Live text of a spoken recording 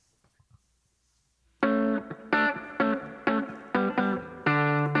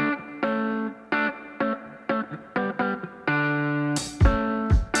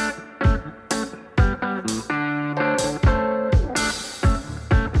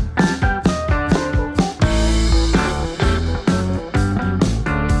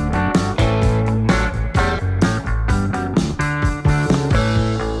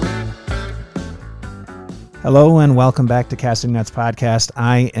Hello and welcome back to Casting Nets Podcast.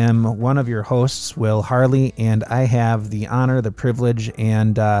 I am one of your hosts, Will Harley, and I have the honor, the privilege,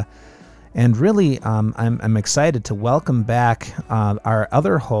 and really I'm excited to welcome back our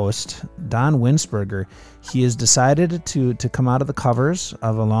other host, Don Winsberger. He has decided to come out of the covers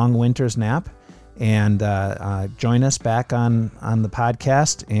of A Long Winter's Nap and join us back on the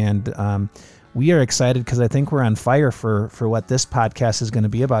podcast. And we are excited because I think we're on fire for what this podcast is going to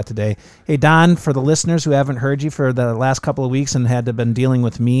be about today. Hey, Don, for the listeners who haven't heard you for the last couple of weeks and had to been dealing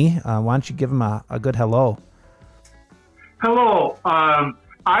with me, why don't you give them a good hello? Hello. I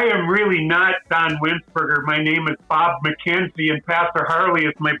am really not Don Winsberger. My name is Bob McKenzie, and Pastor Harley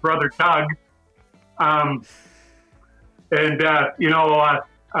is my brother Doug.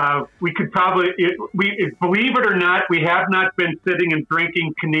 We could probably, believe it or not, we have not been sitting and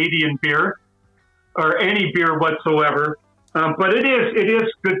drinking Canadian beer or any beer whatsoever. But it is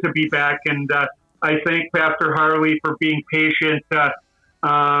good to be back, and I thank Pastor Harley for being patient.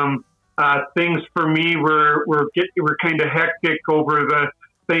 Things for me were kind of hectic over the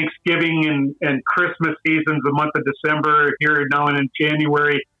Thanksgiving and Christmas seasons, the month of December here now and in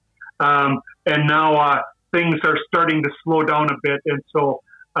January, and now things are starting to slow down a bit, and so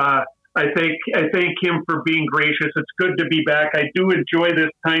I thank him for being gracious. It's good to be back. I do enjoy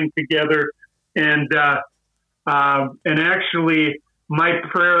this time together. And actually, my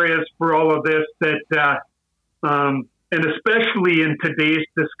prayer is for all of this that, and especially in today's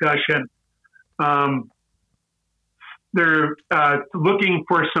discussion, they're looking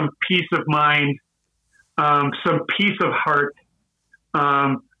for some peace of mind, some peace of heart,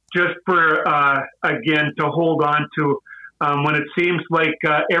 just for, again, to hold on to when it seems like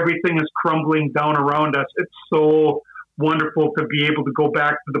everything is crumbling down around us. It's so wonderful to be able to go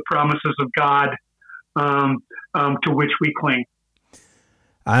back to the promises of God to which we cling.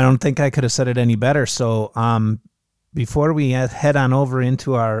 I don't think I could have said it any better. So before we head on over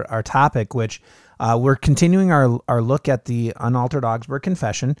into our topic, which we're continuing our look at the Unaltered Augsburg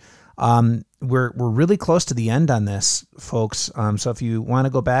Confession. We're really close to the end on this, folks. So if you want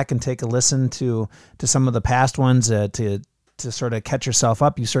to go back and take a listen to some of the past ones to sort of catch yourself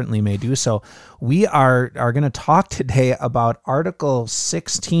up, you certainly may do so. We are going to talk today about Article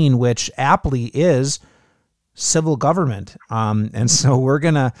 16, which aptly is civil government. And so we're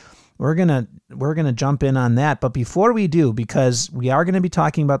gonna jump in on that. But before we do, because we are going to be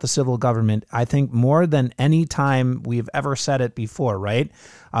talking about the civil government, I think more than any time we've ever said it before, right?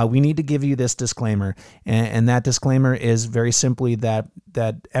 We need to give you this disclaimer. And that disclaimer is very simply that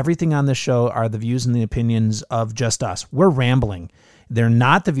everything on this show are the views and the opinions of just us. We're rambling. They're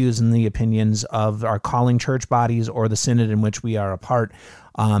not the views and the opinions of our calling church bodies or the synod in which we are a part.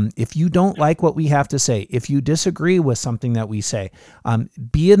 If you don't like what we have to say, if you disagree with something that we say,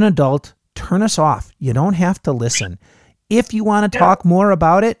 be an adult, turn us off. You don't have to listen. If you want to talk more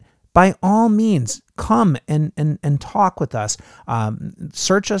about it, by all means, come and talk with us.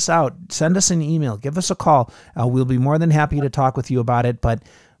 Search us out, send us an email, give us a call. We'll be more than happy to talk with you about it. But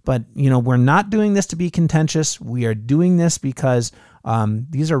we're not doing this to be contentious. We are doing this because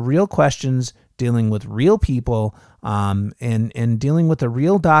these are real questions dealing with real people, and dealing with a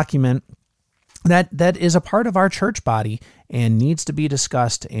real document that is a part of our church body and needs to be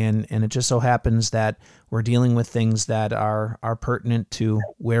discussed. And it just so happens that we're dealing with things that are pertinent to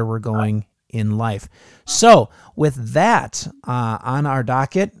where we're going in life. So with that on our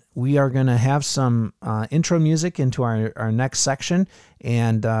docket, we are going to have some intro music into our next section,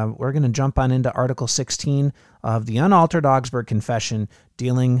 and we're going to jump on into Article 16 of the Unaltered Augsburg Confession,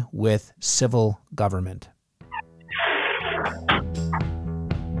 dealing with civil government.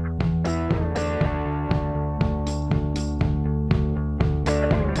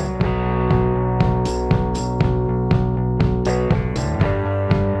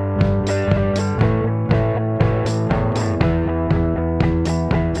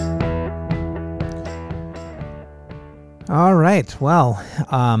 All right. Well,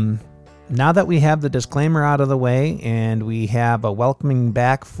 now that we have the disclaimer out of the way and we have a welcoming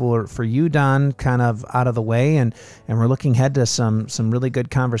back for you, Don, kind of out of the way, and we're looking ahead to some really good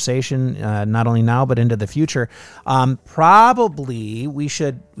conversation, not only now but into the future. Probably we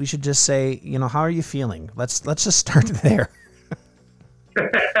should just say, how are you feeling? Let's just start there.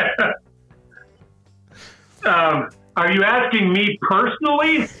 Are you asking me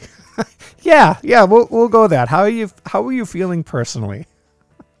personally? Yeah, we'll go that. How are you feeling personally?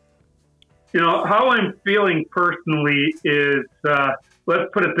 How I'm feeling personally is, let's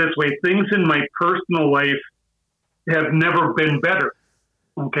put it this way, things in my personal life have never been better.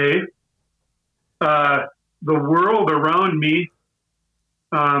 Okay? The world around me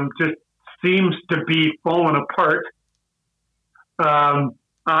just seems to be falling apart.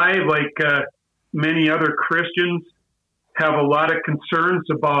 I, like many other Christians, have a lot of concerns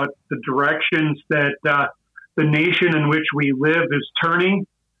about the directions that the nation in which we live is turning.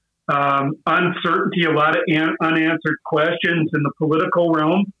 Uncertainty, a lot of unanswered questions in the political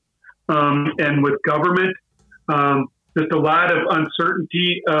realm and with government. Just a lot of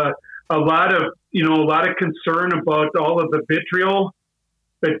uncertainty, a lot of concern about all of the vitriol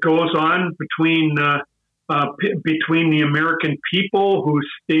that goes on between the American people who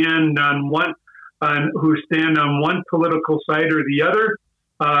stand on one political side or the other.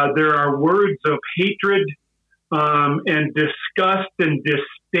 There are words of hatred and disgust and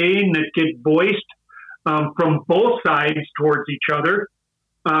disdain that get voiced from both sides towards each other,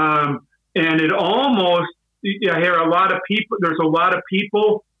 and it almost, I hear a lot of people. There's a lot of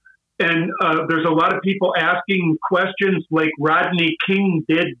people. And there's a lot of people asking questions like Rodney King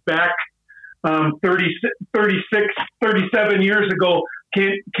did back 37 years ago.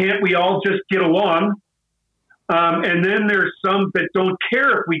 Can't we all just get along? And then there's some that don't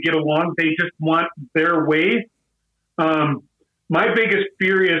care if we get along. They just want their way. My biggest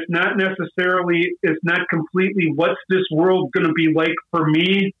fear is not completely what's this world going to be like for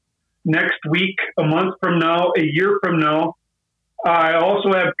me next week, a month from now, a year from now. I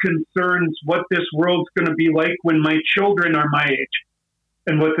also have concerns what this world's going to be like when my children are my age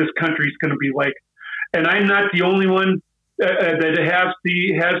and what this country's going to be like. And I'm not the only one that has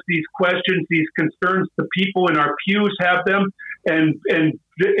these questions, these concerns. The people in our pews have them, and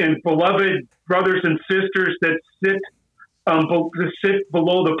beloved brothers and sisters that sit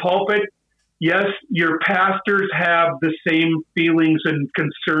below the pulpit. Yes, your pastors have the same feelings and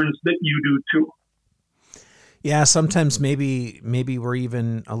concerns that you do too. Yeah, sometimes maybe we're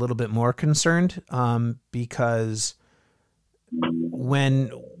even a little bit more concerned because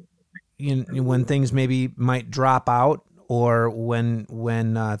when things maybe might drop out, or when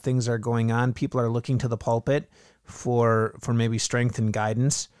things are going on, people are looking to the pulpit for maybe strength and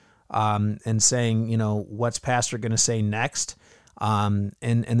guidance, and saying, what's pastor going to say next? And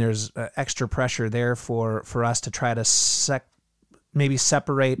there's extra pressure there for us to try to maybe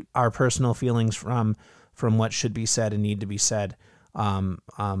separate our personal feelings from what should be said and need to be said, from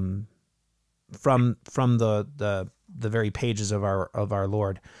the very pages of our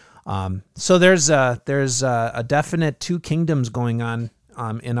Lord. So there's a definite two kingdoms going on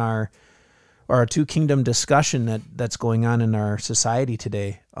in our two kingdom discussion that's going on in our society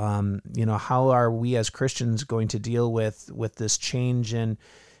today. How are we as Christians going to deal with this change in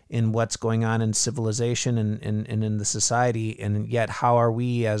what's going on in civilization and in the society, and yet how are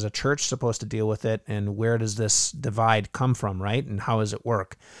we as a church supposed to deal with it, and where does this divide come from, right? And how does it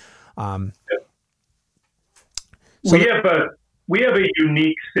work? We have a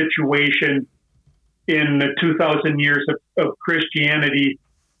unique situation in the 2,000 years of Christianity,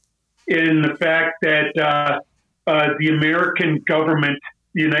 in the fact that the American government,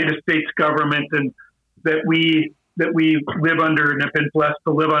 the United States government, and that we live under and have been blessed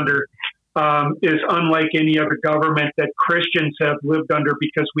to live under, is unlike any other government that Christians have lived under,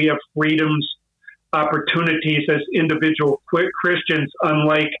 because we have freedoms, opportunities as individual Christians,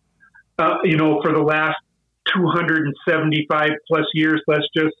 unlike, for the last 275 plus years, let's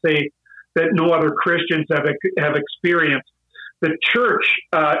just say, that no other Christians have experienced. The church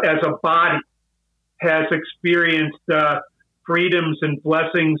as a body has experienced freedoms and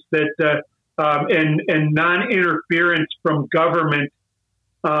blessings that and non-interference from government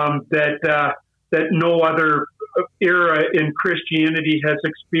that no other era in Christianity has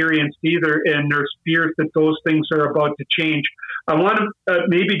experienced either, and there's fears that those things are about to change. I want to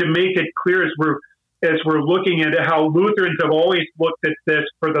maybe to make it clear as we're looking at how Lutherans have always looked at this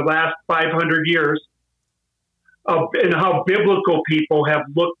for the last 500 years, and how biblical people have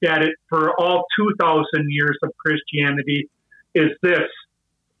looked at it for all 2,000 years of Christianity, is this.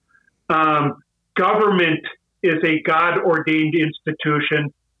 Government is a God-ordained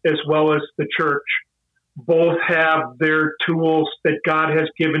institution, as well as the church. Both have their tools that God has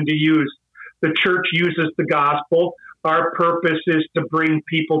given to use. The church uses the gospel. Our purpose is to bring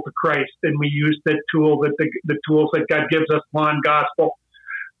people to Christ, and we use that tool, the tools that God gives us, law and gospel.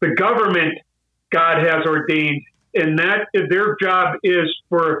 The government, God has ordained, and that their job is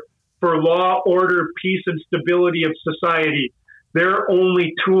for law, order, peace, and stability of society. Their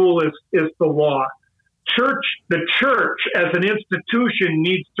only tool is the law. The church as an institution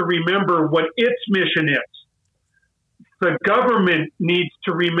needs to remember what its mission is. The government needs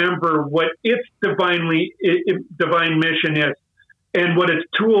to remember what its divine mission is and what its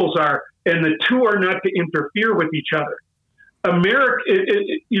tools are. And the two are not to interfere with each other. America,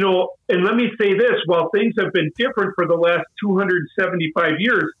 and let me say this: while things have been different for the last 275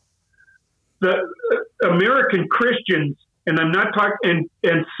 years, the American Christians, and I'm not talking,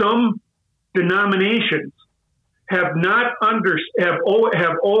 and some denominations have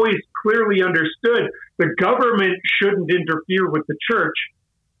always clearly understood the government shouldn't interfere with the church.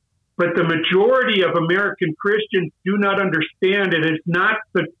 But the majority of American Christians do not understand it is not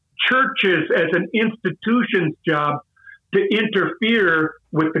the churches as an institution's job to interfere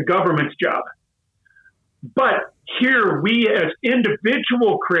with the government's job. But here we as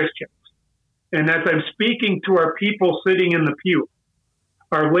individual Christians, and as I'm speaking to our people sitting in the pew,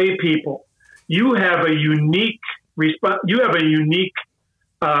 our lay people, you have a unique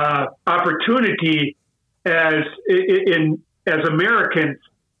opportunity as Americans.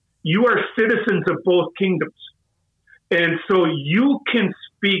 You are citizens of both kingdoms. And so you can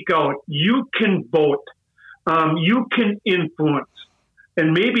speak out, you can vote, you can influence.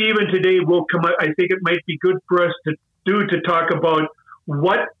 And maybe even today we'll come up, I think it might be good for us to talk about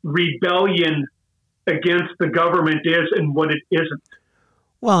what rebellion against the government is and what it isn't.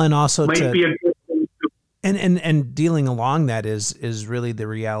 Well, and also might be a good thing to, and dealing along that is really the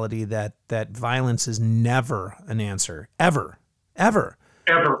reality that violence is never an answer, ever. Ever.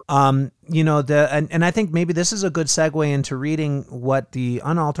 And I think maybe this is a good segue into reading what the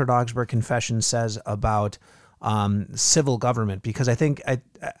Unaltered Augsburg Confession says about civil government, because I think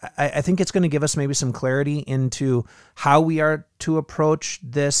it's going to give us maybe some clarity into how we are to approach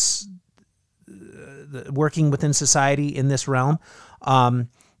this working within society in this realm.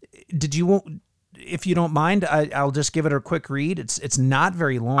 If you don't mind, I'll just give it a quick read. It's not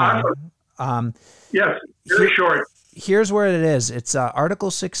very long. Yes, very short. Here's where it is. It's Article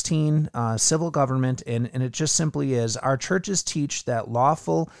 16, Civil Government, and it just simply is, our churches teach that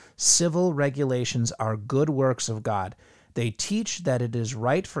lawful civil regulations are good works of God. They teach that it is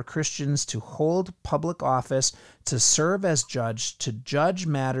right for Christians to hold public office, to serve as judge, to judge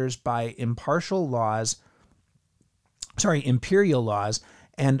matters by imperial laws,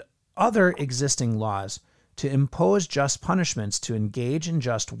 and other existing laws, to impose just punishments, to engage in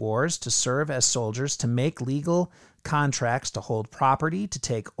just wars, to serve as soldiers, to make legal contracts, to hold property, to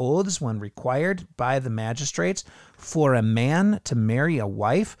take oaths when required by the magistrates, for a man to marry a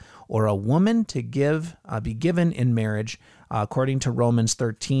wife, or a woman to be given in marriage, according to Romans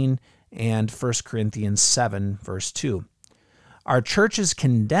 13 and 1 Corinthians 7, verse 2. Our churches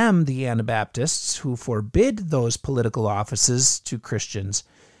condemn the Anabaptists who forbid those political offices to Christians.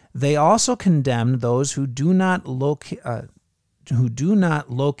 They also condemn those who do not locate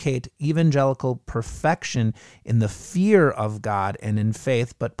evangelical perfection in the fear of God and in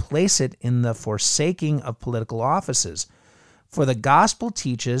faith, but place it in the forsaking of political offices. For the gospel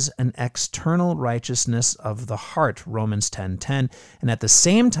teaches an external righteousness of the heart, Romans 10:10, and at the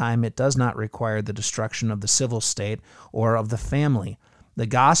same time it does not require the destruction of the civil state or of the family. The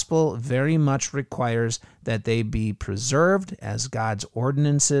gospel very much requires that they be preserved as God's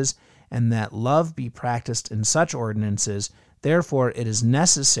ordinances, and that love be practiced in such ordinances. Therefore, it is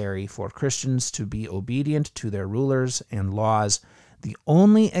necessary for Christians to be obedient to their rulers and laws. The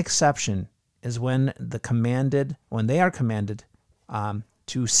only exception is when they are commanded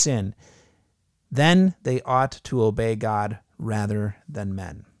to sin. Then they ought to obey God rather than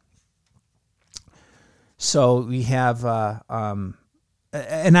men. So we have,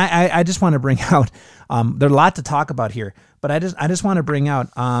 and I just want to bring out, there's a lot to talk about here, but I just want to bring out,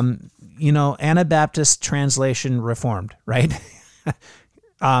 Anabaptist translation reformed, right?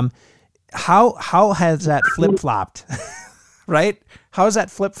 How has that flip-flopped, right? How has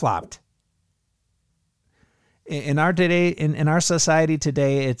that flip-flopped? In our society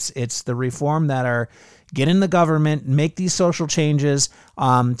today, it's the reform that are get in the government, make these social changes,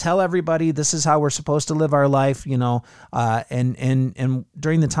 tell everybody this is how we're supposed to live our life, and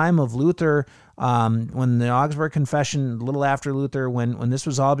during the time of Luther, when the Augsburg Confession, a little after Luther, when this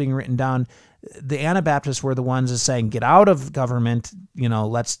was all being written down, the Anabaptists were the ones that saying, get out of government,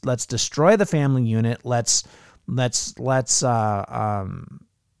 let's destroy the family unit, let's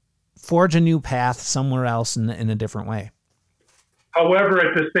forge a new path somewhere else in a different way. However,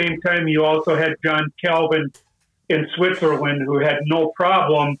 at the same time, you also had John Calvin in Switzerland, who had no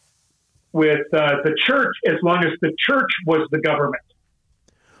problem with the church as long as the church was the government.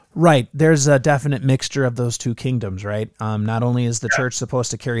 Right. There's a definite mixture of those two kingdoms, right? Not only is the church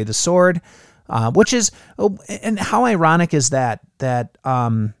supposed to carry the sword, which is, and how ironic is that the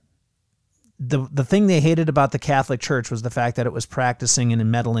thing they hated about the Catholic Church was the fact that it was practicing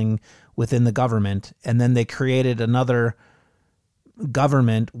and meddling within the government, and then they created another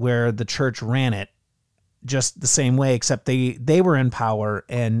government where the church ran it, just the same way, except they were in power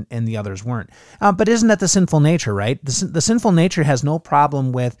and the others weren't. But isn't that the sinful nature, right? The sinful nature has no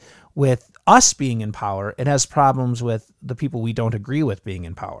problem with us being in power. It has problems with the people we don't agree with being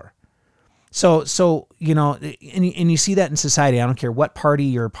in power. So and you see that in society. I don't care what party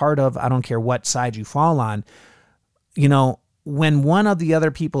you're a part of. I don't care what side you fall on. When one of the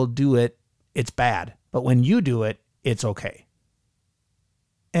other people do it, it's bad. But when you do it, it's okay.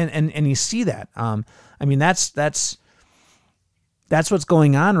 And you see that. That's what's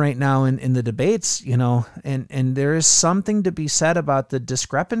going on right now in the debates, and there is something to be said about the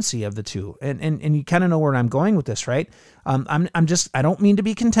discrepancy of the two. And you kind of know where I'm going with this, right? I don't mean to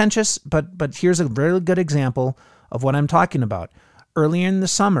be contentious, but here's a very good example of what I'm talking about. Earlier in the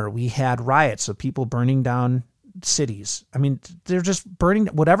summer, we had riots of people burning down cities. They're just burning,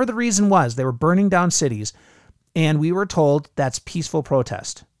 whatever the reason was, they were burning down cities. And we were told that's peaceful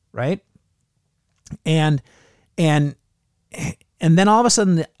protest, right? And then all of a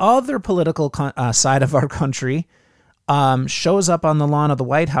sudden, the other political side of our country shows up on the lawn of the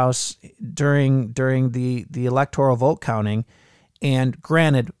White House during the electoral vote counting. And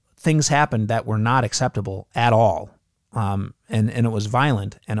granted, things happened that were not acceptable at all. And it was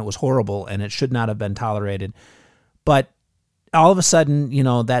violent and it was horrible and it should not have been tolerated. But all of a sudden,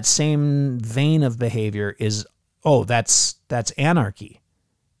 that same vein of behavior is, that's anarchy.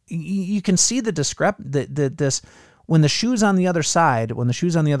 You can see this when the shoe's on the other side, when the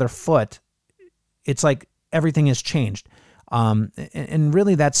shoe's on the other foot, it's like everything has changed. And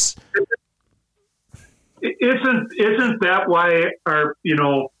really isn't that why our,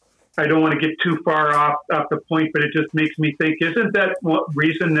 I don't want to get too far off the point, but it just makes me think, isn't that one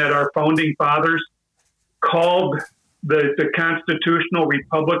reason that our founding fathers called the constitutional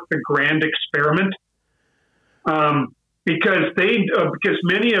republic the grand experiment? Because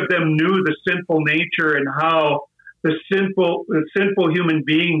many of them knew the sinful nature and how the sinful human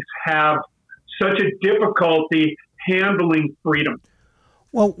beings have such a difficulty handling freedom.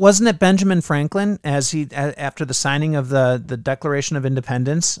 Well, wasn't it Benjamin Franklin, after the signing of the Declaration of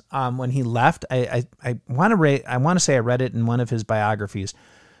Independence, when he left? I want to say I read it in one of his biographies.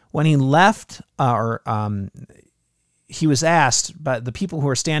 When he left, he was asked by the people who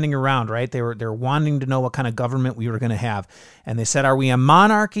were standing around, right? They were wanting to know what kind of government we were going to have, and they said, "Are we a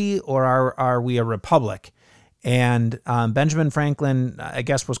monarchy or are we a republic?" And Benjamin Franklin, I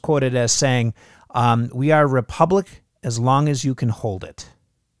guess, was quoted as saying, "We are a republic as long as you can hold it."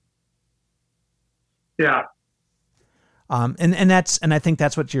 Yeah. And I think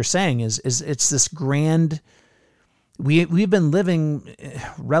that's what you're saying is it's this grand. We've been living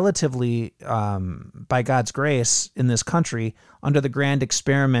relatively by God's grace in this country under the grand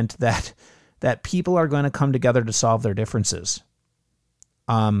experiment that people are going to come together to solve their differences.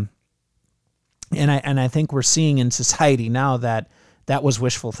 And I think we're seeing in society now that was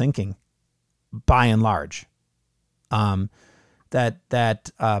wishful thinking, by and large. That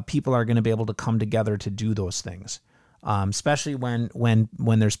people are going to be able to come together to do those things, especially when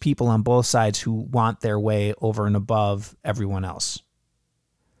there's people on both sides who want their way over and above everyone else.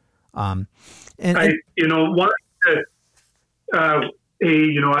 I've been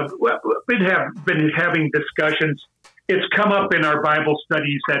having discussions. It's come up in our Bible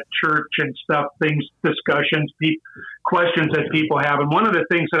studies at church and stuff, discussions, questions that people have. And one of the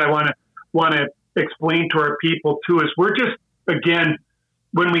things that I want to explain to our people too is we're just, again,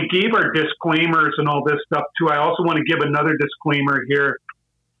 when we gave our disclaimers and all this stuff too, I also want to give another disclaimer here.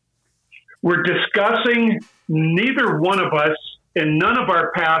 We're discussing, neither one of us and none of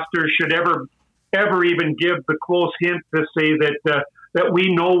our pastors should ever even give the close hint to say that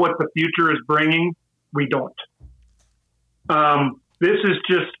we know what the future is bringing. We don't. This is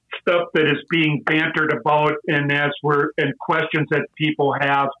just stuff that is being bantered about and questions that people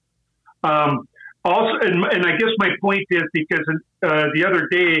have. Also, and I guess my point is because the other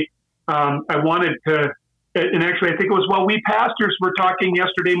day I wanted to, and actually I think it was while we pastors were talking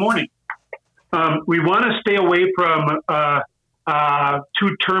yesterday morning. We want to stay away from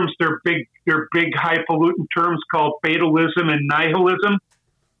two terms. They're big highfalutin terms called fatalism and nihilism,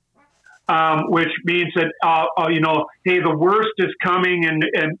 which means that hey, the worst is coming, and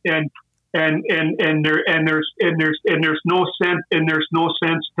there's no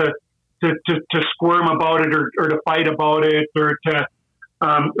sense to squirm about it or to fight about it or to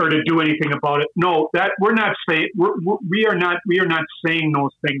do anything about it. No, that we're not saying. We are not saying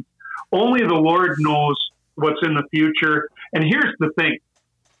those things. Only the Lord knows what's in the future. And here's the thing.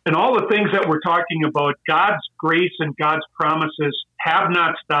 And all the things that we're talking about, God's grace and God's promises have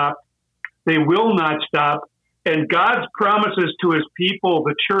not stopped. They will not stop. And God's promises to his people,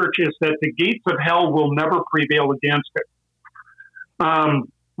 the church, is that the gates of hell will never prevail against it.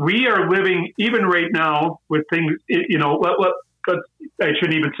 We are living, even right now, with things, I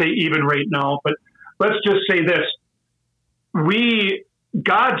shouldn't even say even right now, but let's just say this.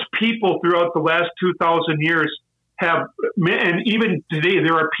 God's people throughout the last 2,000 years have, and even today,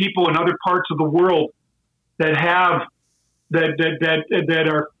 there are people in other parts of the world that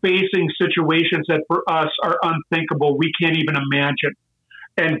are facing situations that for us are unthinkable. We can't even imagine.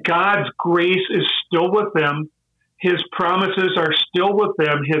 And God's grace is still with them. His promises are still with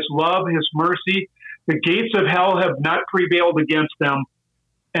them. His love, his mercy. The gates of hell have not prevailed against them,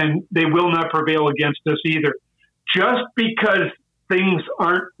 and they will not prevail against us either. Just because things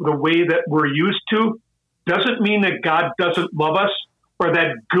aren't the way that we're used to doesn't mean that God doesn't love us or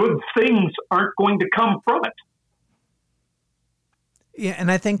that good things aren't going to come from it. Yeah,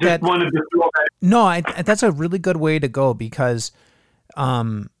 and I think Just wanted to throw that. No, that's a really good way to go because,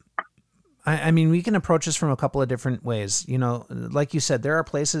 I mean, we can approach this from a couple of different ways. You know, like you said, there are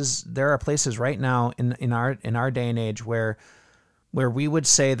places right now in our day and age where we would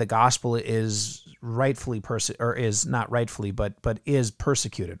say the gospel is rightfully is not rightfully, but is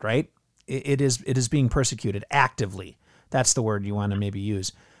persecuted, right? It is being persecuted actively. That's the word you want to maybe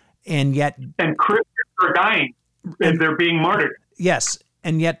use, and Christians are dying and they're being martyred. Yes,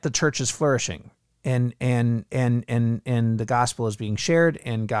 and yet the church is flourishing. And the gospel is being shared,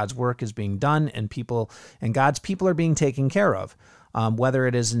 and God's work is being done, and God's people are being taken care of, whether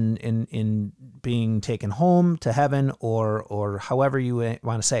it is in being taken home to heaven or however you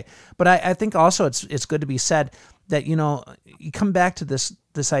want to say. But I think also it's good to be said that, you know, you come back to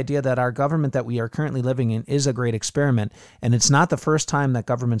this idea that our government that we are currently living in is a great experiment, and it's not the first time that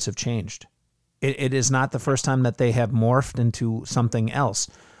governments have changed. It is not the first time that they have morphed into something else.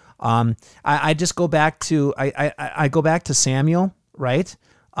 I just go back to I go back to Samuel, right?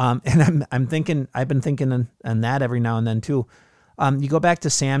 And I've been thinking on that every now and then too. You go back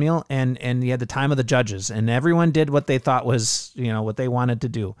to Samuel and you had the time of the judges, and everyone did what they thought was, you know, what they wanted to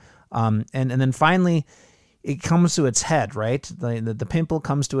do. And then finally it comes to its head, right? The pimple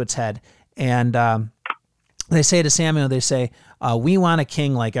comes to its head, and they say to Samuel, we want a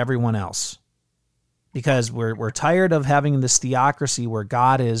king like everyone else. Because we're tired of having this theocracy where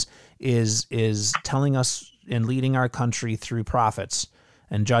God is telling us and leading our country through prophets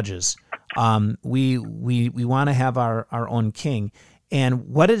and judges. We want to have our own king. And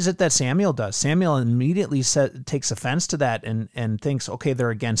what is it that Samuel does? Samuel immediately takes offense to that and thinks, okay, they're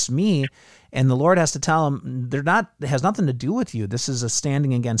against me. And the Lord has to tell him, it has nothing to do with you. This is a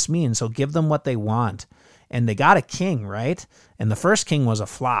standing against me. And so give them what they want. And they got a king, right? And the first king was a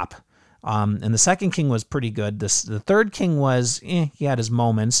flop. And the second king was pretty good. The third king was, he had his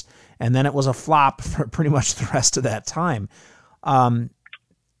moments, and then it was a flop for pretty much the rest of that time.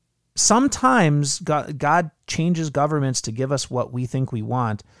 Sometimes God changes governments to give us what we think we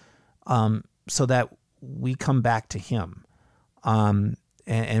want, so that we come back to him.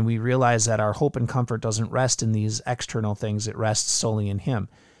 And we realize that our hope and comfort doesn't rest in these external things. It rests solely in him.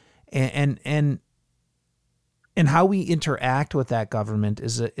 And how we interact with that government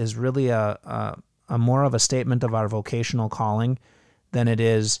is really a more of a statement of our vocational calling than it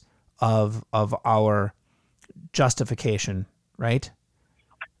is of our justification, right?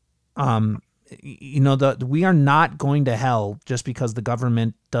 We are not going to hell just because the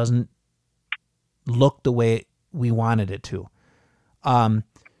government doesn't look the way we wanted it to.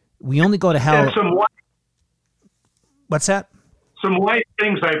 We only go to hell. What's that? Some wise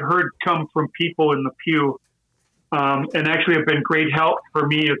things I've heard come from people in the pew. And actually have been great help for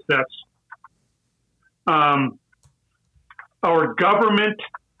me is this. Our government,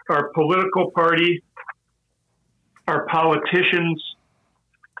 our political party, our politicians,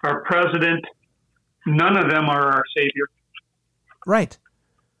 our president, none of them are our savior. Right.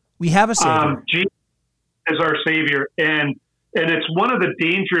 We have a savior. Jesus is our savior. And it's one of the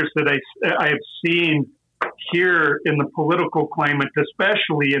dangers that I have seen here in the political climate,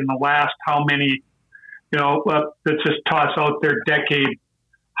 especially in the last how many, let's just toss out their decade.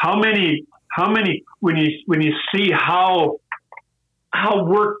 How many, when you see how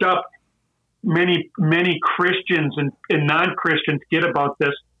worked up many Christians and non-Christians get about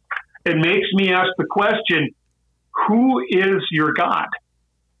this, it makes me ask the question, who is your God?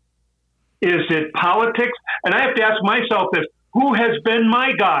 Is it politics? And I have to ask myself this, who has been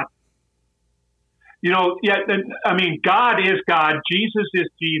my God? God is God. Jesus is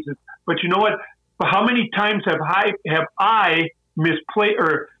Jesus. But you know what? How many times have I misplaced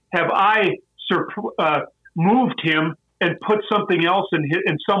or have I moved him and put something else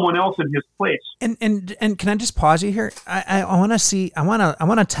in someone else in his place. And can I just pause you here? I want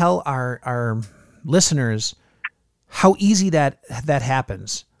to tell our listeners how easy that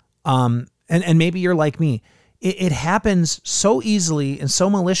happens. And maybe you're like me. It happens so easily and so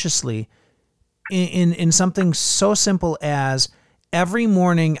maliciously in something so simple as every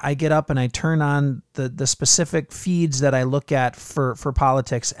morning I get up and I turn on the specific feeds that I look at for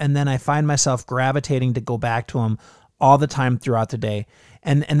politics, and then I find myself gravitating to go back to them all the time throughout the day.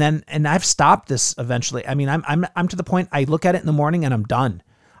 And I've stopped this eventually. I mean, I'm to the point I look at it in the morning and I'm done.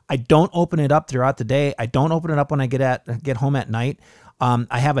 I don't open it up throughout the day. I don't open it up when I get home at night.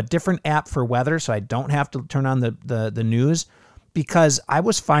 I have a different app for weather, so I don't have to turn on the news, because I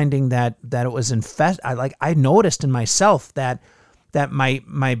was finding that it was I noticed in myself that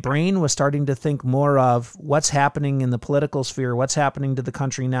my brain was starting to think more of what's happening in the political sphere, what's happening to the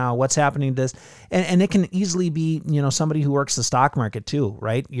country now, what's happening to this, and it can easily be, somebody who works the stock market too,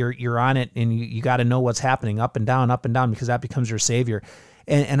 right? You're on it and you got to know what's happening up and down, because that becomes your savior.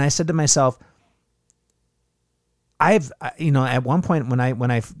 And I said to myself, at one point when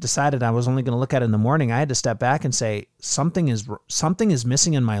I decided I was only going to look at it in the morning, I had to step back and say something is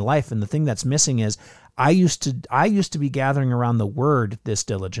missing in my life, and the thing that's missing is I used to be gathering around the Word this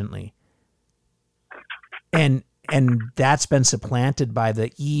diligently, and that's been supplanted by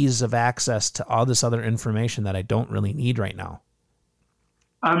the ease of access to all this other information that I don't really need right now.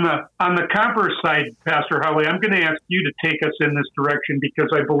 On the converse side, Pastor Holly, I'm going to ask you to take us in this direction, because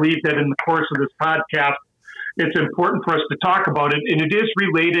I believe that in the course of this podcast, it's important for us to talk about it, and it is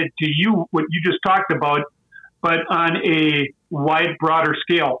related to what you just talked about, but on a wide, broader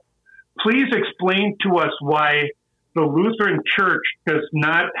scale. Please explain to us why the Lutheran Church does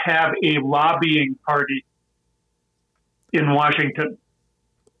not have a lobbying party in Washington.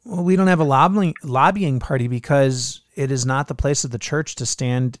 Well, we don't have a lobbying party because it is not the place of the church to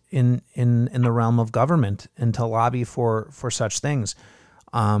stand in the realm of government and to lobby for such things.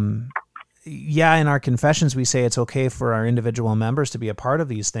 Yeah, in our confessions, we say it's okay for our individual members to be a part of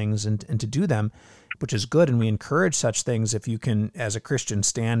these things and to do them, which is good. And we encourage such things if you can, as a Christian,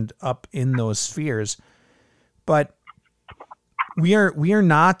 stand up in those spheres. But we are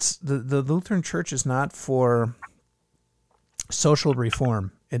not, the Lutheran Church is not for social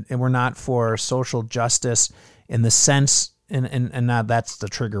reform, and we're not for social justice in the sense, and now that's the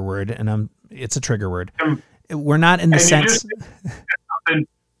trigger word, and it's a trigger word. We're not in the sense.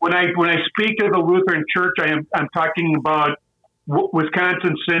 When I speak of the Lutheran Church, I'm talking about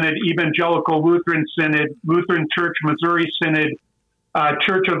Wisconsin Synod, Evangelical Lutheran Synod, Lutheran Church Missouri Synod,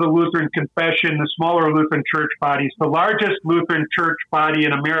 Church of the Lutheran Confession, the smaller Lutheran church bodies. The largest Lutheran church body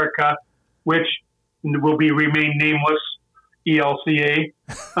in America, which will remain nameless, ELCA,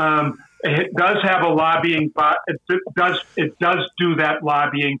 it does have a lobbying. It does do that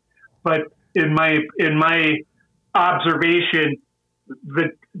lobbying, but in my observation,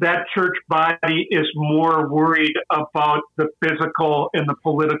 that church body is more worried about the physical and the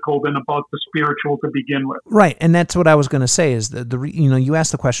political than about the spiritual to begin with. Right, and that's what I was going to say. Is you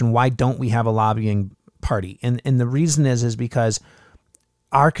asked the question, why don't we have a lobbying party? And the reason is because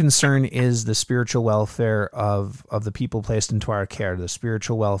our concern is the spiritual welfare of the people placed into our care, the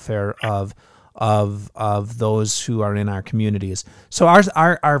spiritual welfare of those who are in our communities. So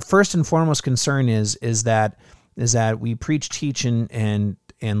our first and foremost concern is that we preach, teach, and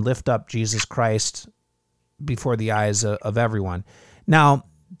lift up Jesus Christ before the eyes of everyone. Now,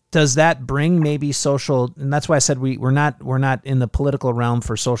 does that bring maybe social? And that's why I said we're not in the political realm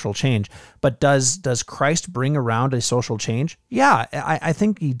for social change. But does Christ bring around a social change? Yeah, I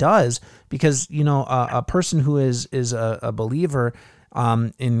think he does, because a person who is a believer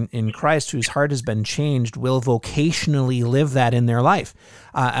in Christ, whose heart has been changed, will vocationally live that in their life.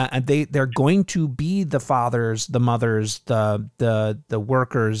 They're going to be the fathers, the mothers, the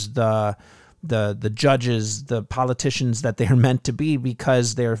workers, the judges, the politicians that they're meant to be,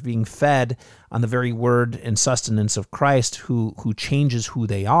 because they're being fed on the very word and sustenance of Christ, who changes who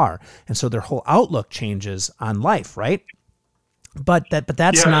they are, and so their whole outlook changes on life, right? But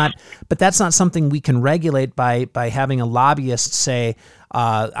that's not something we can regulate by having a lobbyist say,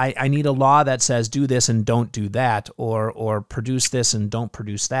 I need a law that says do this and don't do that, or produce this and don't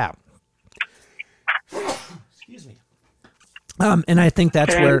produce that. Excuse me. And I think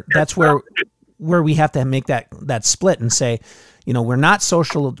that's where we have to make that split and say, we're not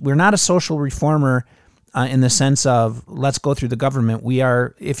a social reformer in the sense of let's go through the government. We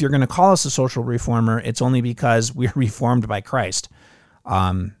are, if you're going to call us a social reformer, it's only because we're reformed by Christ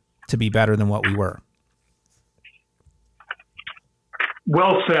to be better than what we were.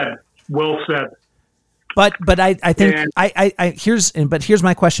 Well said. Well said. But I think here's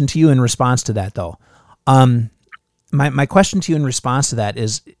my question to you in response to that though. My question to you in response to that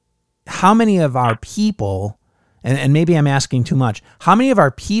is, how many of our people, and maybe I'm asking too much, how many of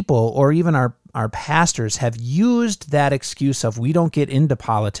our people or even our pastors have used that excuse of we don't get into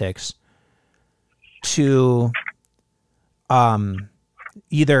politics to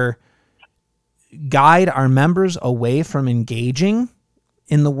either guide our members away from engaging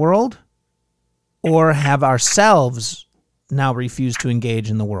in the world, or have ourselves now refused to engage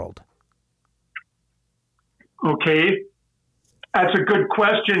in the world? Okay, that's a good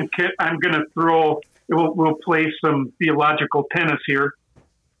question, Kit. I'm going to we'll play some theological tennis here.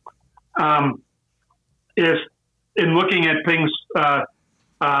 Is in looking at things,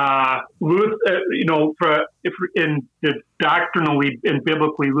 if in the doctrinally and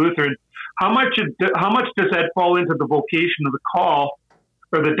biblically Lutheran, how much does that fall into the vocation of the call,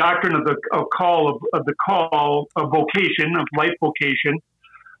 or the doctrine of the call of vocation, of life vocation?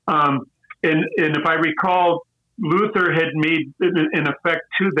 And if I recall, Luther had made in effect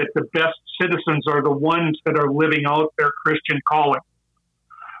too that the best citizens are the ones that are living out their Christian calling.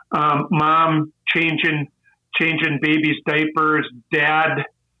 Mom changing babies' diapers, dad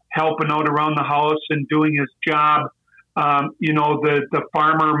helping out around the house and doing his job. The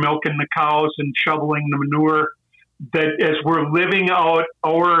farmer milking the cows and shoveling the manure. That as we're living out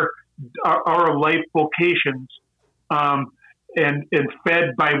our life vocations, and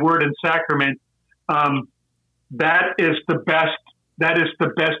fed by word and sacrament, that is the best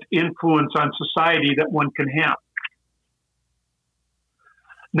influence on society that one can have.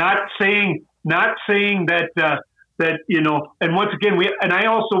 Not saying that and once again, I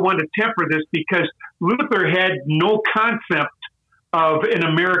also want to temper this, because Luther had no concept of an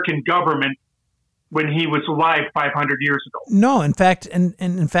American government when he was alive 500 years ago. No, in fact,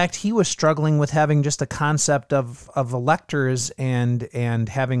 in fact, he was struggling with having just a concept of electors and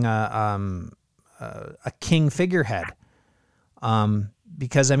having a king figurehead.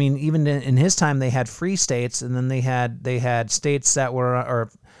 Because I mean, even in his time, they had free states, and then they had states that were, or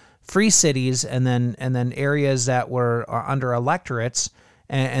free cities, and then areas that were under electorates,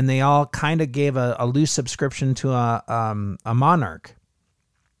 and they all kind of gave a loose subscription to a monarch.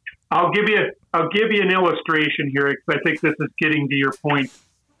 I'll give you an illustration here, because I think this is getting to your point.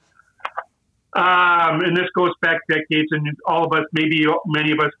 And this goes back decades, and all of us, maybe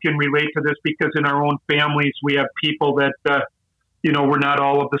many of us, can relate to this, because in our own families we have people that we're not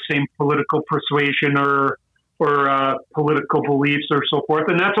all of the same political persuasion or political beliefs or so forth,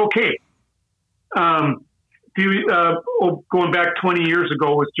 and that's okay. Going back 20 years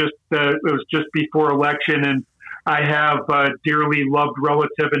ago, it was just before election, and I have a dearly loved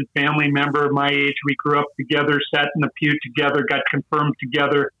relative and family member of my age. We grew up together, sat in the pew together, got confirmed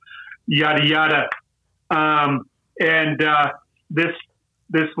together, yada yada.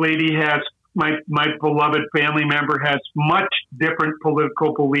 This lady has my beloved family member has much different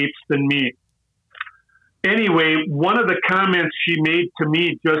political beliefs than me. Anyway, one of the comments she made to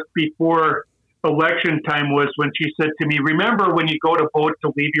me just before election time was when she said to me, "Remember when you go to vote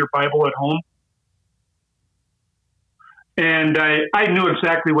to leave your Bible at home?" And I knew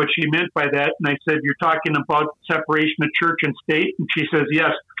exactly what she meant by that. And I said, "You're talking about separation of church and state?" And she says,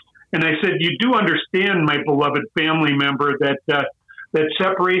 "Yes." And I said, "You do understand, my beloved family member, that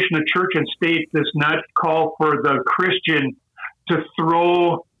separation of church and state does not call for the Christian to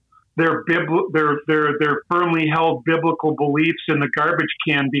throw their firmly held biblical beliefs in the garbage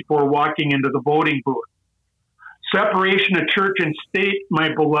can before walking into the voting booth. Separation of church and state,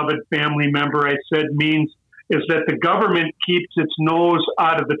 my beloved family member," I said, is that the government keeps its nose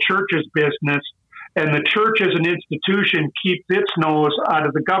out of the church's business, and the church as an institution keeps its nose out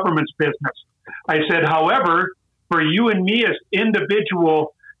of the government's business. I said, however, for you and me as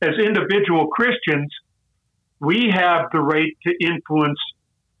individual Christians, we have the right to influence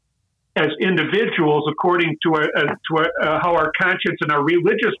as individuals according to how our conscience and our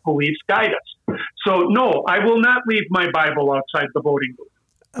religious beliefs guide us. So no, I will not leave my Bible outside the voting booth.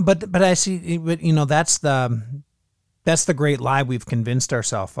 But I see, that's the great lie we've convinced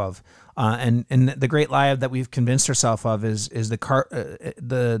ourselves of, and the great lie that we've convinced ourselves of is the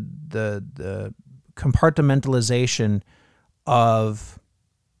compartmentalization of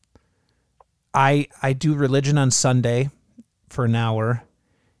I do religion on Sunday for an hour,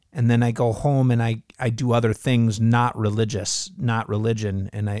 and then I go home and I do other things not religion,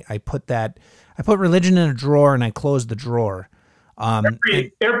 and I put religion in a drawer and I close the drawer.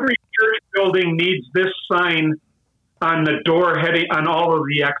 Every church building needs this sign on the door heading on all of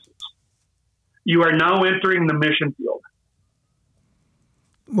the exits. You are now entering the mission field.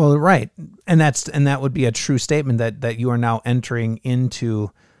 Well, right, and that would be a true statement that you are now entering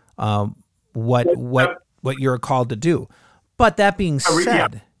into what you're called to do. But that being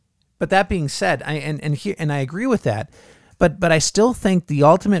said, I agree with that. But I still think the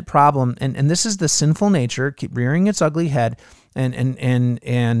ultimate problem, and this is the sinful nature keep rearing its ugly head, and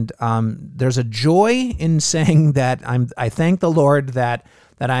there's a joy in saying that I thank the Lord that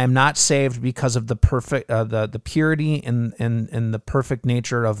I am not saved because of the perfect the purity and the perfect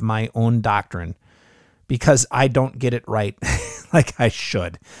nature of my own doctrine, because I don't get it right like I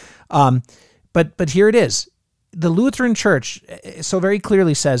should. But here it is. The Lutheran Church so very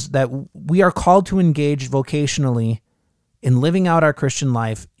clearly says that we are called to engage vocationally in living out our Christian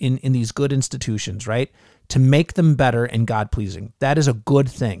life in these good institutions, right? To make them better and God-pleasing. That is a good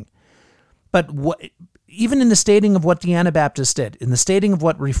thing. But even in the stating of what the Anabaptists did, in the stating of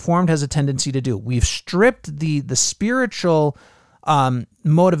what Reformed has a tendency to do, we've stripped the spiritual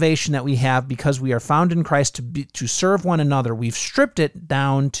motivation that we have because we are found in Christ to serve one another. We've stripped it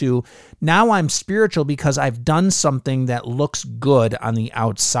down to now I'm spiritual because I've done something that looks good on the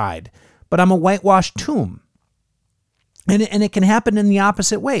outside, but I'm a whitewashed tomb. And it can happen in the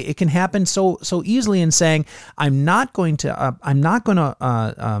opposite way. It can happen so easily in saying, I'm not going to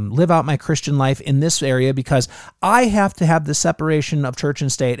live out my Christian life in this area because I have to have the separation of church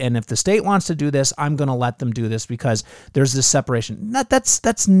and state. And if the state wants to do this, I'm going to let them do this because there's this separation.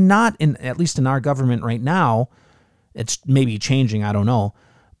 That's not at least in our government right now. It's maybe changing. I don't know.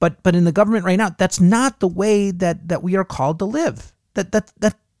 But in the government right now, that's not the way that we are called to live.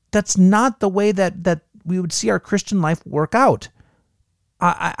 That's not the way that we would see our Christian life work out.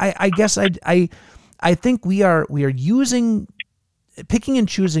 I guess I think we are picking and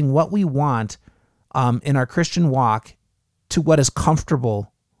choosing what we want in our Christian walk to what is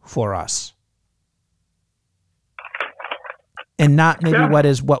comfortable for us, and not maybe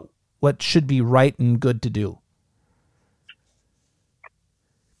what should be right and good to do.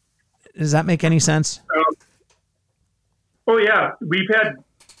 Does that make any sense? Oh yeah,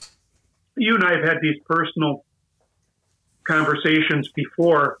 you and I have had these personal conversations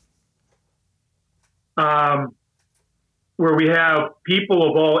before, where we have people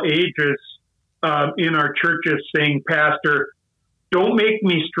of all ages in our churches saying, Pastor, don't make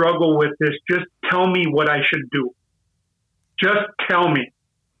me struggle with this. Just tell me what I should do. Just tell me.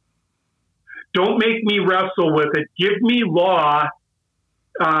 Don't make me wrestle with it. Give me law.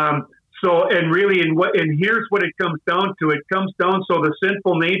 And here's what it comes down to. It comes down so the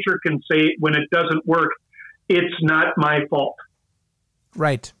sinful nature can say when it doesn't work, it's not my fault.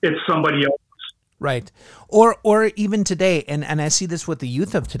 Right. It's somebody else. Right. Or even today, and I see this with the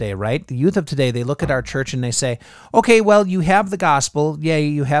youth of today, right? The youth of today, they look at our church and they say, okay, well, you have the gospel. Yeah,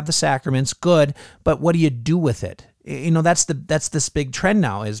 you have the sacraments. Good. But what do you do with it? That's this big trend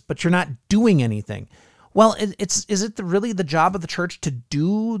now but you're not doing anything. Well, is it really the job of the church to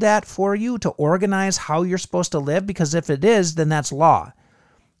do that for you, to organize how you're supposed to live? Because if it is, then that's law.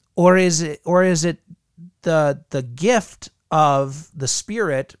 Or is it the gift of the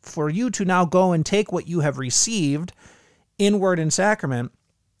Spirit for you to now go and take what you have received in word and sacrament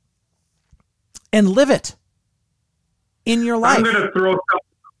and live it in your life? I'm going to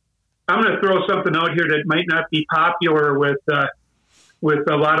throw something out here that might not be popular with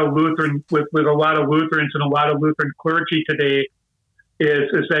a lot of Lutheran with a lot of Lutherans and a lot of Lutheran clergy today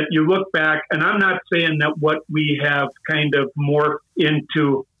is that you look back, and I'm not saying that what we have kind of morphed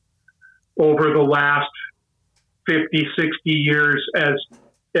into over the last 50, 60 years as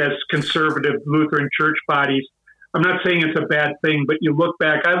conservative Lutheran church bodies, I'm not saying it's a bad thing, but I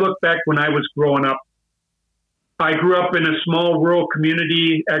look back when I was growing up. I grew up in a small rural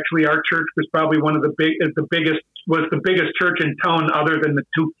community. Actually, our church was probably the biggest church in town, other than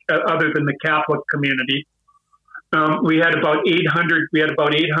the Catholic community. We had about 800. We had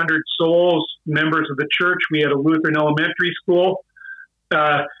about 800 souls, members of the church. We had a Lutheran elementary school,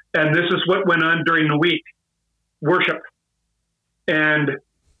 and this is what went on during the week: worship and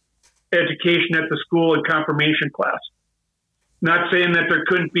education at the school and confirmation class. Not saying that there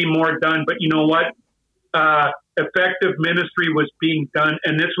couldn't be more done, but you know what? Effective ministry was being done,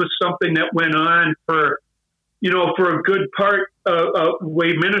 and this was something that went on for a good part of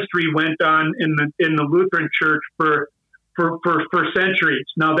way ministry went on in the Lutheran Church for centuries.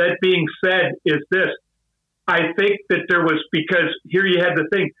 Now, that being said, is this: I think that there was, because here you had the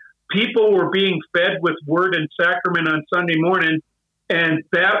thing, people were being fed with word and sacrament on Sunday morning, and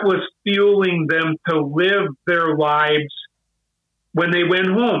that was fueling them to live their lives when they went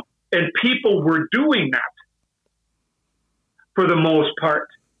home. And people were doing that for the most part,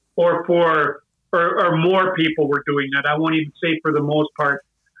 or more people were doing that. I won't even say for the most part.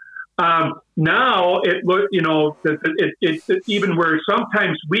 Now it even where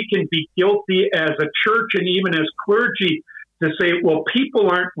sometimes we can be guilty as a church and even as clergy to say, well, people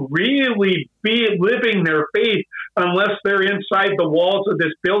aren't really living their faith unless they're inside the walls of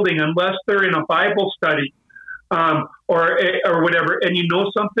this building, unless they're in a Bible study, or whatever. And you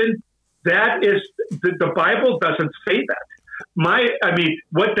know something? That is the Bible doesn't say that.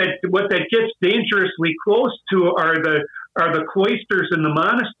 What that gets dangerously close to are the cloisters and the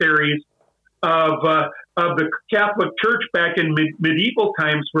monasteries of the Catholic Church back in medieval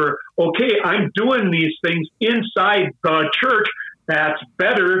times, where, okay, I'm doing these things inside the church. That's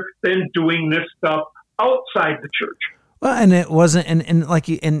better than doing this stuff outside the church. Well, and it wasn't,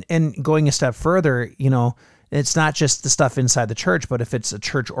 and going a step further, it's not just the stuff inside the church, but if it's a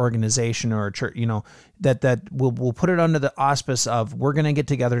church organization or a church, that we'll put it under the auspice of, we're going to get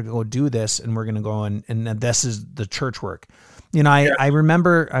together to go do this, and we're going to go and this is the church work. I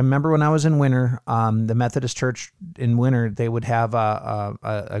remember when I was in Winter, the Methodist Church in Winter, they would have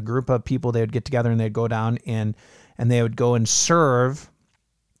a group of people. They would get together and they'd go down and they would go and serve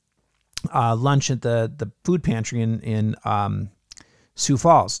lunch at the food pantry in Sioux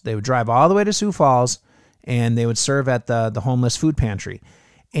Falls. They would drive all the way to Sioux Falls, and they would serve at the homeless food pantry.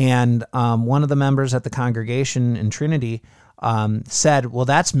 And one of the members at the congregation in Trinity said, well,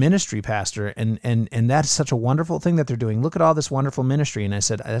 that's ministry, Pastor, and that's such a wonderful thing that they're doing. Look at all this wonderful ministry. And I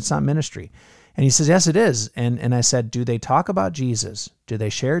said, that's not ministry. And he says, yes, it is. And I said, do they talk about Jesus? Do they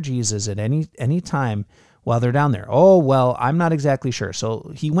share Jesus at any time while they're down there? Oh, well, I'm not exactly sure.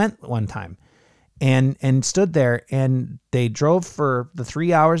 So he went one time and stood there, and they drove for the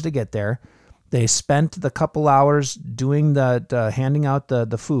 3 hours to get there. They spent the couple hours doing the handing out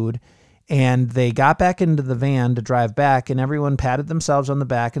the food, and they got back into the van to drive back, and everyone patted themselves on the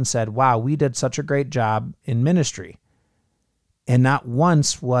back and said, wow, we did such a great job in ministry. And not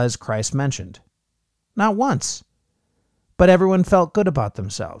once was Christ mentioned. Not once. But everyone felt good about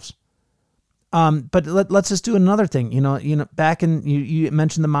themselves. But let's just do another thing. Back in, you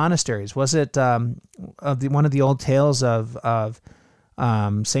mentioned the monasteries. Was it one of the old tales of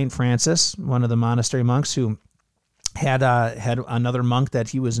St. Francis, one of the monastery monks, who had another monk that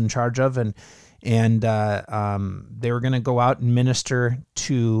he was in charge of, and they were going to go out and minister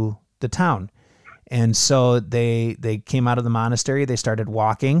to the town. And so they came out of the monastery, they started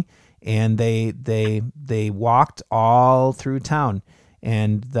walking, and they walked all through town.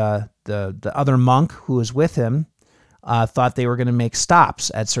 And the other monk who was with him thought they were going to make stops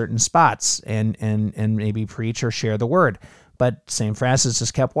at certain spots and maybe preach or share the word. But St. Francis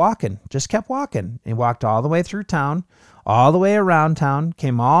just kept walking. He walked all the way through town, all the way around town,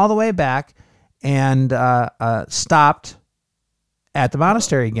 came all the way back, and stopped at the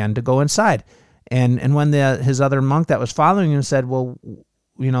monastery again to go inside. And when his other monk that was following him said, well,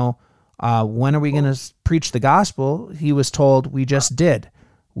 when are we going to preach the gospel? He was told, we just did.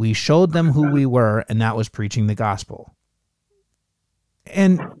 We showed them who we were, and that was preaching the gospel.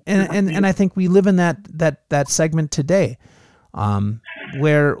 And I think we live in that segment today.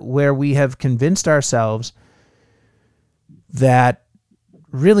 Where we have convinced ourselves that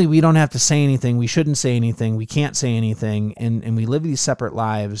really we don't have to say anything, we shouldn't say anything, we can't say anything, and we live these separate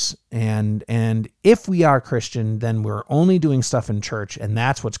lives, and if we are Christian, then we're only doing stuff in church, and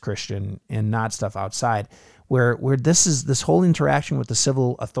that's what's Christian, and not stuff outside, where this whole interaction with the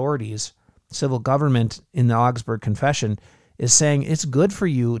civil authorities, civil government in the Augsburg Confession is saying it's good for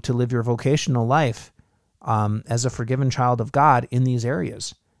you to live your vocational life as a forgiven child of God in these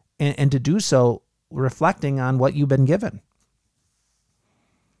areas, and to do so reflecting on what you've been given.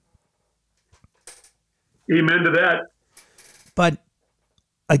 Amen to that. But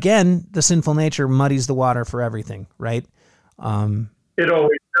again, the sinful nature muddies the water for everything, right? It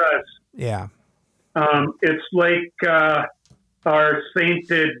always does. Yeah. It's like our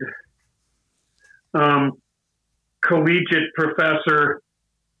sainted collegiate professor,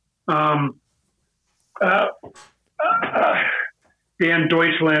 Dan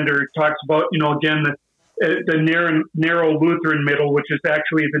Deutschlander, talks about, again, the narrow Lutheran middle, which is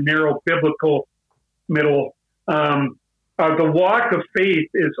actually the narrow biblical middle. The walk of faith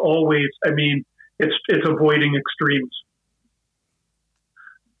is always, it's avoiding extremes.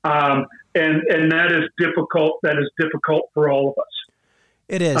 And that is difficult. That is difficult for all of us.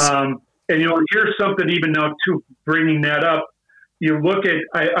 It is. And here's something even now too, bringing that up. You look at,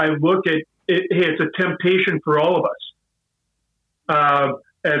 I look at it. Hey, it's a temptation for all of us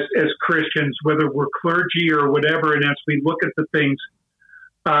as Christians, whether we're clergy or whatever. And as we look at the things,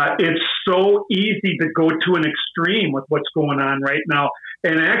 it's so easy to go to an extreme with what's going on right now.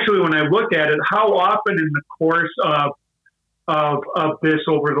 And actually, when I look at it, how often in the course of this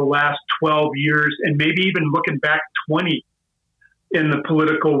over the last 12 years, and maybe even looking back 20 in the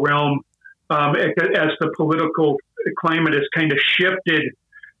political realm, as the political climate has kind of shifted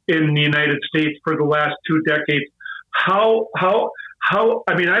in the United States for the last 2 decades. How,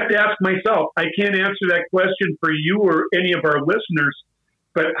 I mean, I have to ask myself, I can't answer that question for you or any of our listeners,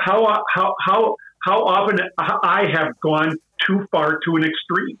 but how often I have gone too far to an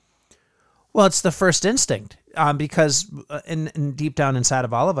extreme. Well, it's the first instinct, because in deep down inside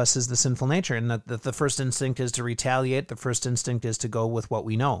of all of us is the sinful nature, and the first instinct is to retaliate. The first instinct is to go with what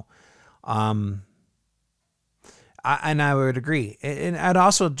we know. And I would agree. And I'd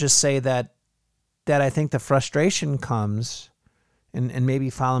also just say that I think the frustration comes, and maybe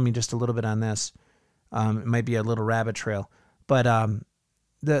follow me just a little bit on this. It might be a little rabbit trail, but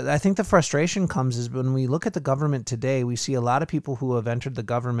I think the frustration comes is when we look at the government today, we see a lot of people who have entered the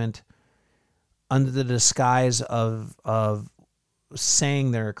government under the disguise of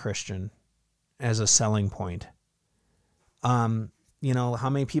saying they're a Christian as a selling point. How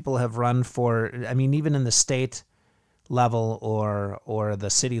many people have run for, I mean, even in the state level or the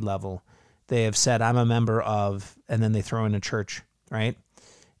city level, they have said, I'm a member of, and then they throw in a church, right?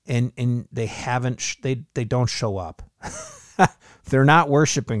 And they haven't, they don't show up. They're not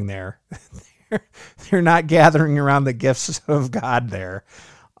worshiping there. They're not gathering around the gifts of God there.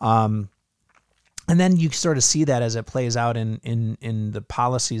 And then you sort of see that as it plays out in the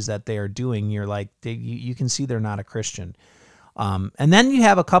policies that they are doing. You're like, you can see they're not a Christian. And then you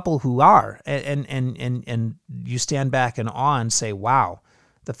have a couple who are, and you stand back in awe and say, wow,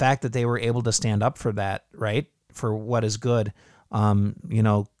 the fact that they were able to stand up for that, right? For what is good,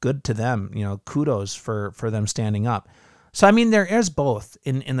 good to them, kudos for them standing up. So, I mean, there is both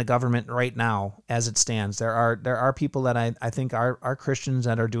in the government right now as it stands. There are people that I think are Christians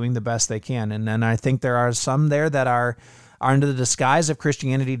that are doing the best they can. And then I think there are some there that are under the disguise of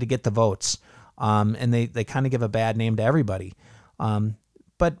Christianity to get the votes. And they kind of give a bad name to everybody.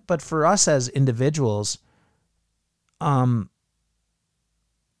 But for us as individuals,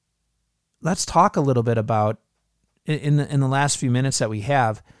 let's talk a little bit about, in the last few minutes that we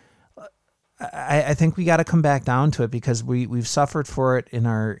have, I think we got to come back down to it, because we've suffered for it in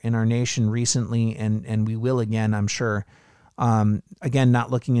our nation recently, and we will again, I'm sure. Again,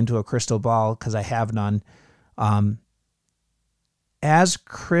 not looking into a crystal ball, because I have none. As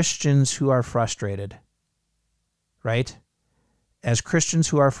Christians who are frustrated, right? As Christians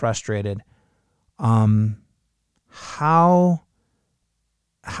who are frustrated, maybe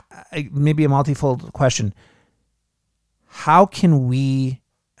a multifold question. How can we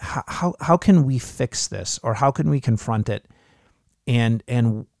fix this, or how can we confront it,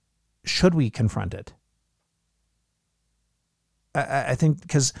 and should we confront it? I think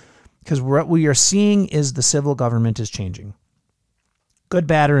because what we are seeing is the civil government is changing, good,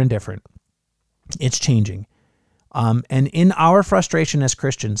 bad, or indifferent. It's changing, and in our frustration as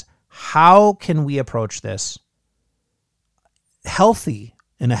Christians, how can we approach this in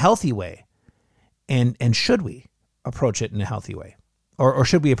a healthy way, and should we approach it in a healthy way? Or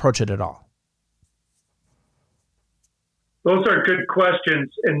should we approach it at all? Those are good questions,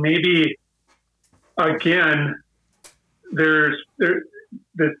 and maybe again, this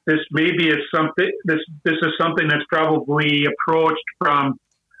maybe is something. This is something that's probably approached from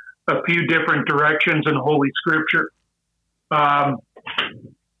a few different directions in Holy Scripture. One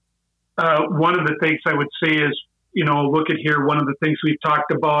of the things I would say is, look at here. One of the things we've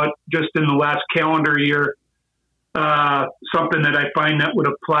talked about just in the last calendar year. Something that I find that would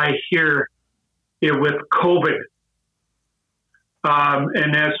apply here with COVID.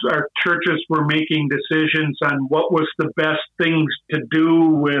 And as our churches were making decisions on what was the best things to do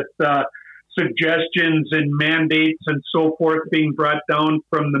with suggestions and mandates and so forth being brought down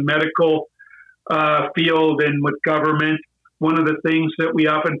from the medical field and with government, one of the things that we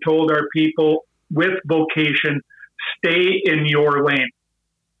often told our people with vocation, stay in your lane.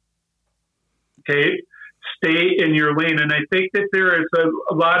 Okay? Stay in your lane. And I think that there is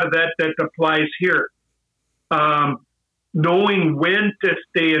a lot of that applies here. Knowing when to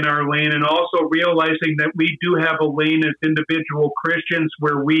stay in our lane, and also realizing that we do have a lane as individual Christians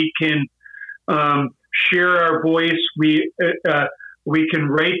where we can share our voice. We can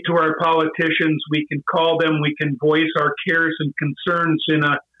write to our politicians. We can call them. We can voice our cares and concerns in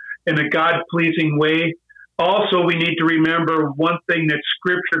a God-pleasing way. Also, we need to remember one thing that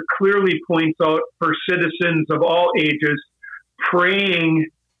Scripture clearly points out for citizens of all ages, praying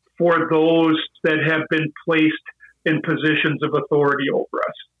for those that have been placed in positions of authority over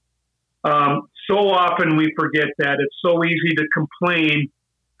us. So often we forget that. It's so easy to complain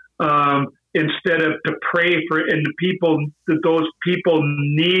instead of to pray for, and those people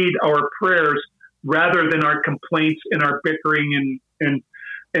need our prayers rather than our complaints and our bickering and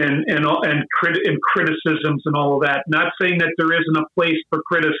criticisms and all of that. Not saying that there isn't a place for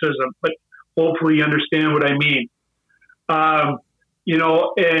criticism, but hopefully you understand what I mean.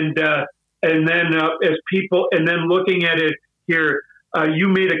 And then as people, and then looking at it here, you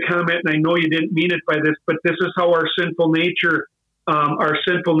made a comment, and I know you didn't mean it by this, but this is how our sinful nature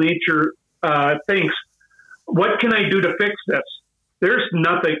thinks. What can I do to fix this? There's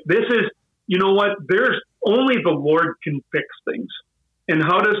nothing. This is, you know what? There's only the Lord can fix things. And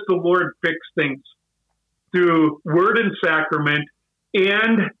how does the Lord fix things? Through word and sacrament.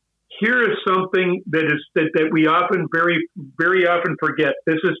 And here is something that we often, very, very often forget.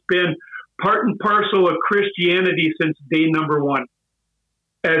 This has been part and parcel of Christianity since day number one.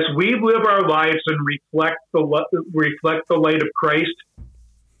 As we live our lives and reflect the light of Christ,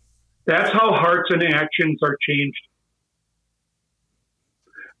 that's how hearts and actions are changed.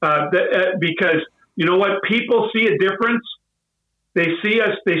 Because you know what? People see a difference. They see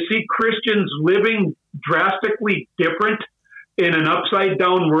Christians living drastically different in an upside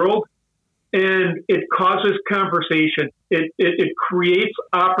down world, and it causes conversation. It creates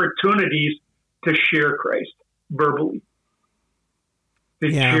opportunities to share Christ verbally,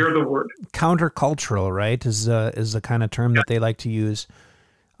 to share the word. Countercultural, right, is the kind of term that they like to use.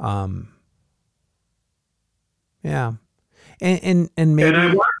 And maybe. And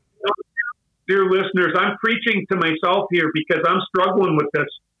I want to know, dear listeners, I'm preaching to myself here because I'm struggling with this.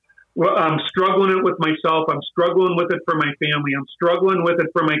 Well, I'm struggling it with myself. I'm struggling with it for my family. I'm struggling with it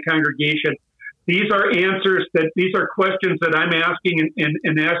for my congregation. These are these are questions that I'm asking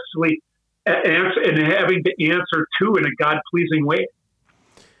and actually having to answer to in a God-pleasing way.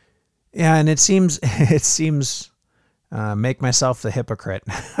 Yeah, and it seems make myself the hypocrite.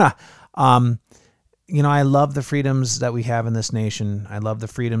 I love the freedoms that we have in this nation. I love the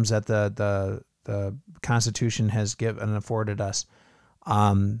freedoms that the Constitution has given and afforded us.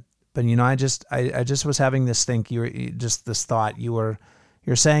 But I just was having this thought. You're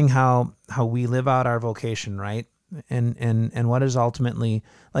saying how we live out our vocation, right? And what is ultimately,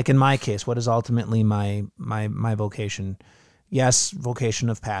 like in my case, what is ultimately my vocation? Yes, vocation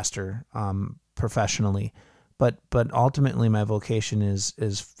of pastor, professionally, but ultimately my vocation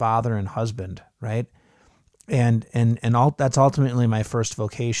is father and husband, right? And that's ultimately my first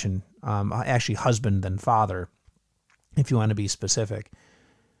vocation. Actually, husband then father, if you want to be specific.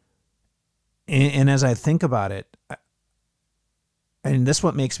 And as I think about it, and this is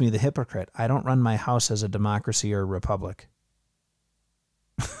what makes me the hypocrite. I don't run my house as a democracy or a republic.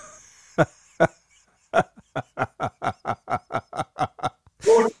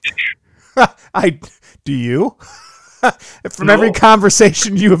 Do you? From every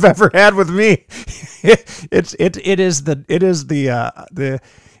conversation you have ever had with me, it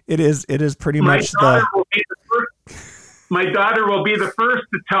pretty much the. My daughter will be the first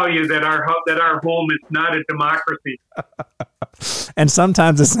to tell you that our home is not a democracy. And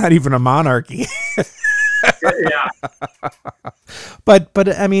sometimes it's not even a monarchy. Yeah.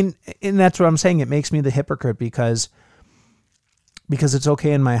 But I mean, and that's what I'm saying. It makes me the hypocrite because it's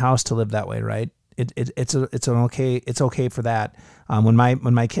okay in my house to live that way, right? It's okay for that. When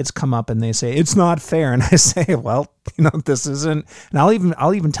my kids come up and they say it's not fair, and I say, well, this isn't, and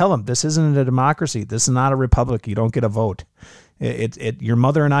I'll even tell them this isn't a democracy. This is not a republic. You don't get a vote. Your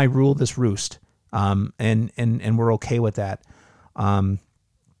mother and I rule this roost, and we're okay with that. And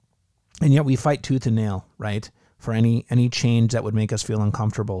yet we fight tooth and nail, right, for any change that would make us feel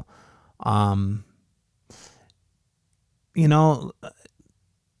uncomfortable. I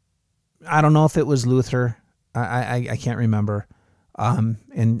don't know if it was Luther. I can't remember.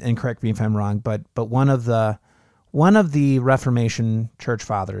 And correct me if I'm wrong, but one of the Reformation church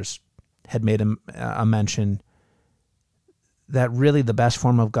fathers had made a mention that really the best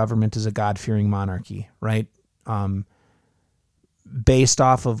form of government is a God-fearing monarchy, right? Based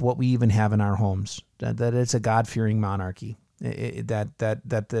off of what we even have in our homes, that it's a God-fearing monarchy.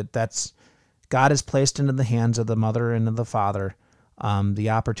 That's God is placed into the hands of the mother and of the father. The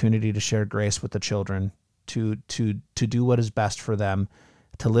opportunity to share grace with the children, to do what is best for them,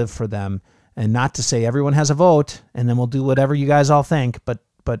 to live for them, and not to say everyone has a vote and then we'll do whatever you guys all think, but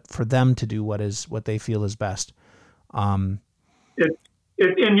for them to do what they feel is best. And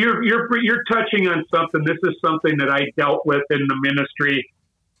you're touching on something. This is something that I dealt with in the ministry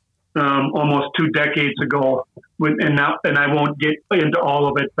almost 2 decades ago, and I won't get into all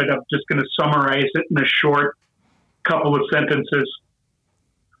of it, but I'm just going to summarize it in a short couple of sentences.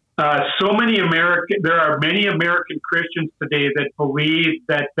 There are many American Christians today that believe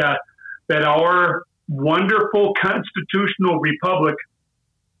that that our wonderful constitutional republic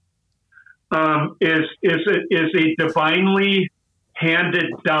is a divinely handed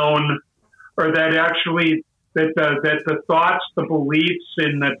down, or that actually that the thoughts, the beliefs,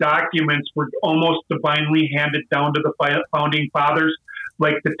 and the documents were almost divinely handed down to the founding fathers,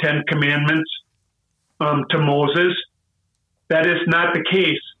 like the Ten Commandments to Moses. That is not the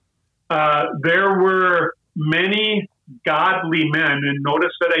case. There were many godly men, and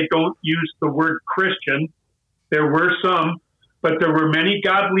notice that I don't use the word Christian. There were some, but there were many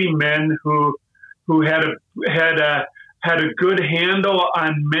godly men who had a good handle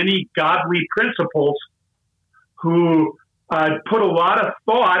on many godly principles, who put a lot of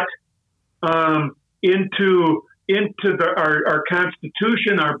thought into our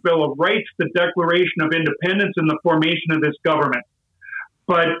Constitution, our Bill of Rights, the Declaration of Independence, and the formation of this government.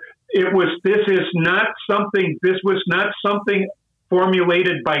 But this was not something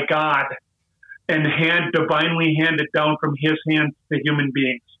formulated by God and divinely handed down from his hands to human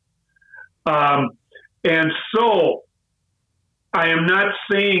beings. And so I am not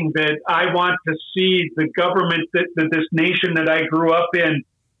saying that I want to see the government, that this nation that I grew up in,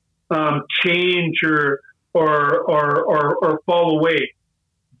 change or fall away.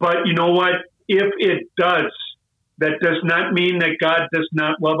 But you know what? If it does, that does not mean that God does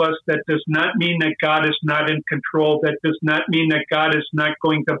not love us. That does not mean that God is not in control. That does not mean that God is not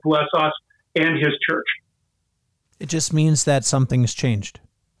going to bless us and his church. It just means that something's changed.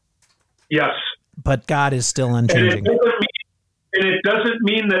 Yes. But God is still unchanging. And it doesn't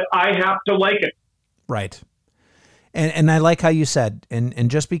mean that I have to like it. Right. And I like how you said,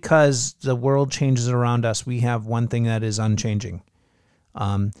 and just because the world changes around us, we have one thing that is unchanging.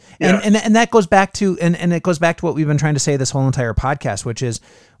 And that goes back to, and it goes back to what we've been trying to say this whole entire podcast, which is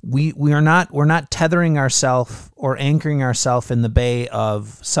we're not tethering ourselves or anchoring ourselves in the bay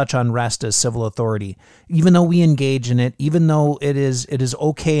of such unrest as civil authority, even though we engage in it, even though it is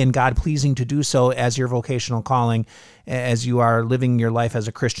okay and God pleasing to do so as your vocational calling, as you are living your life as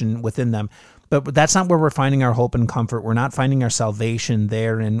a Christian within them. But that's not where we're finding our hope and comfort. We're not finding our salvation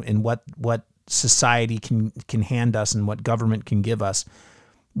there in what society can hand us and what government can give us.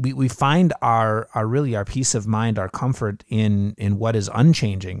 We find our peace of mind, our comfort in what is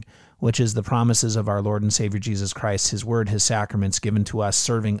unchanging, which is the promises of our Lord and Savior Jesus Christ, his word, his sacraments given to us,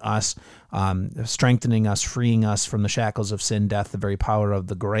 serving us, strengthening us, freeing us from the shackles of sin, death, the very power of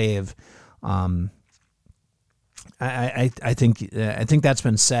the grave. I think that's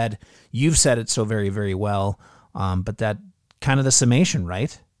been said. You've said it so very, very well. But that kind of the summation,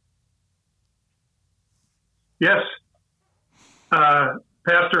 right? Yes.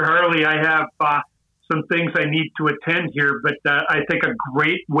 Pastor Harley, I have some things I need to attend here, but I think a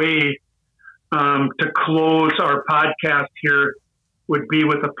great way to close our podcast here would be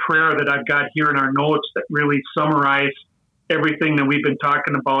with a prayer that I've got here in our notes that really summarize everything that we've been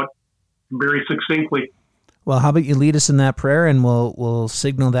talking about very succinctly. Well, how about you lead us in that prayer, and we'll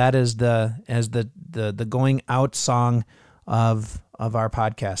signal that as the going out song of our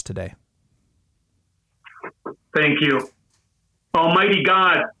podcast today. Thank you. Almighty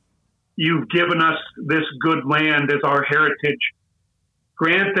God, you've given us this good land as our heritage.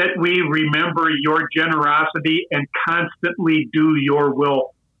 Grant that we remember your generosity and constantly do your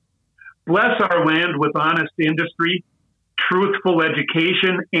will. Bless our land with honest industry, truthful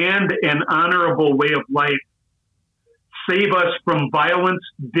education, and an honorable way of life. Save us from violence,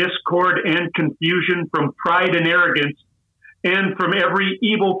 discord, and confusion, from pride and arrogance, and from every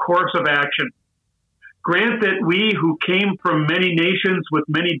evil course of action. Grant that we who came from many nations with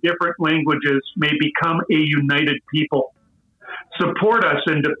many different languages may become a united people. Support us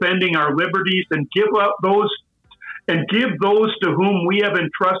in defending our liberties and give those to whom we have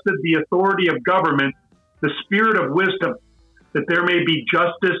entrusted the authority of government the spirit of wisdom, that there may be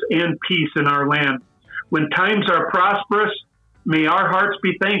justice and peace in our land. When times are prosperous, may our hearts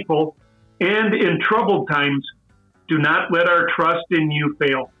be thankful, and in troubled times, do not let our trust in you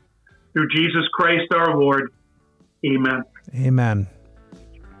fail. Through Jesus Christ our Lord. Amen. Amen.